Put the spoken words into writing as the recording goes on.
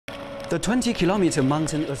The 20-kilometer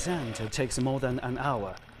mountain ascent takes more than an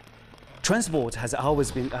hour. Transport has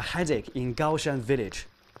always been a headache in Gaoshan village.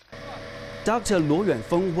 Dr. Luo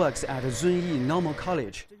Yuanfeng works at Zunyi Normal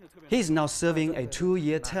College. He is now serving a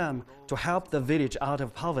 2-year term to help the village out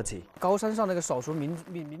of poverty.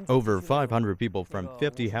 Over 500 people from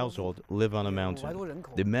 50 households live on a mountain.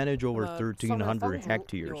 They manage over 1,300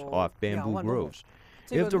 hectares of bamboo groves.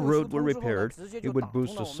 If the road were repaired, it would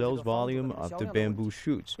boost the sales volume of the bamboo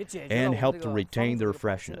shoots and help to retain their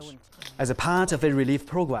freshness. As a part of a relief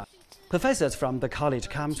program, professors from the college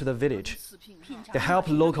come to the village. They help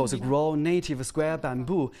locals grow native square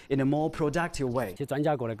bamboo in a more productive way.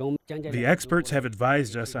 The experts have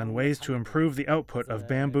advised us on ways to improve the output of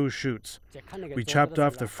bamboo shoots. We chopped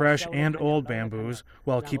off the fresh and old bamboos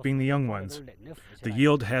while keeping the young ones. The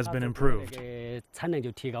yield has been improved.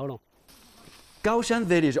 Gaoshan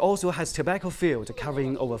village also has tobacco field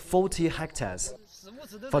covering over 40 hectares.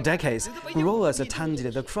 For decades, growers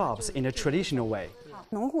tended the crops in a traditional way.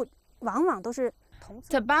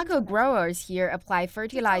 Tobacco growers here apply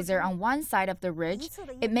fertilizer on one side of the ridge.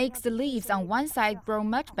 It makes the leaves on one side grow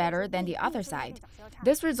much better than the other side.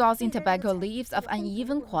 This results in tobacco leaves of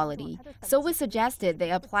uneven quality. So we suggested they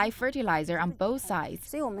apply fertilizer on both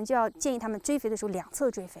sides.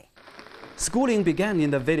 Schooling began in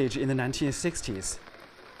the village in the 1960s,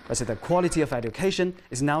 but the quality of education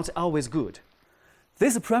is not always good.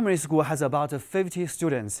 This primary school has about 50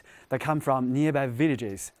 students that come from nearby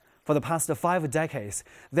villages. For the past 5 decades,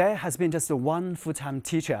 there has been just one full-time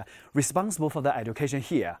teacher responsible for the education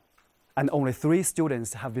here, and only 3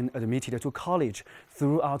 students have been admitted to college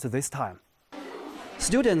throughout this time.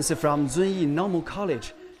 Students from Zunyi Normal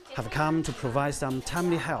College have come to provide some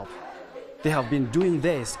timely help. They have been doing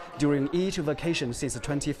this during each vacation since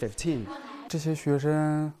 2015.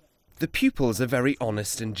 The pupils are very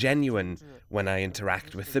honest and genuine. When I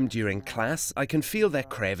interact with them during class, I can feel their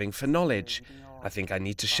craving for knowledge. I think I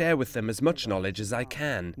need to share with them as much knowledge as I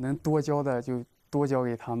can.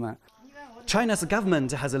 China's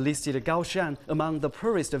government has listed Gaoshan among the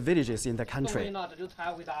poorest villages in the country.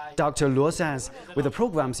 Dr. Luo says, with the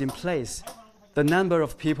programs in place, the number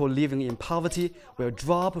of people living in poverty will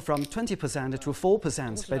drop from 20% to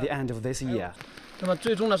 4% by the end of this year.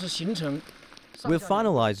 We've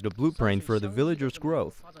finalized a blueprint for the villagers'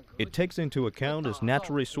 growth. It takes into account its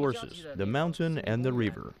natural resources, the mountain and the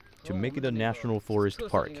river, to make it a national forest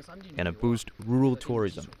park and boost rural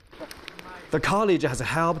tourism. The college has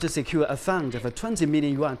helped secure a fund of 20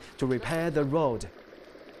 million yuan to repair the road.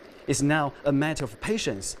 It's now a matter of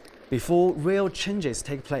patience before real changes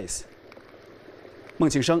take place. 孟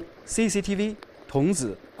庆生 CCTV 桐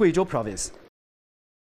梓贵州 Province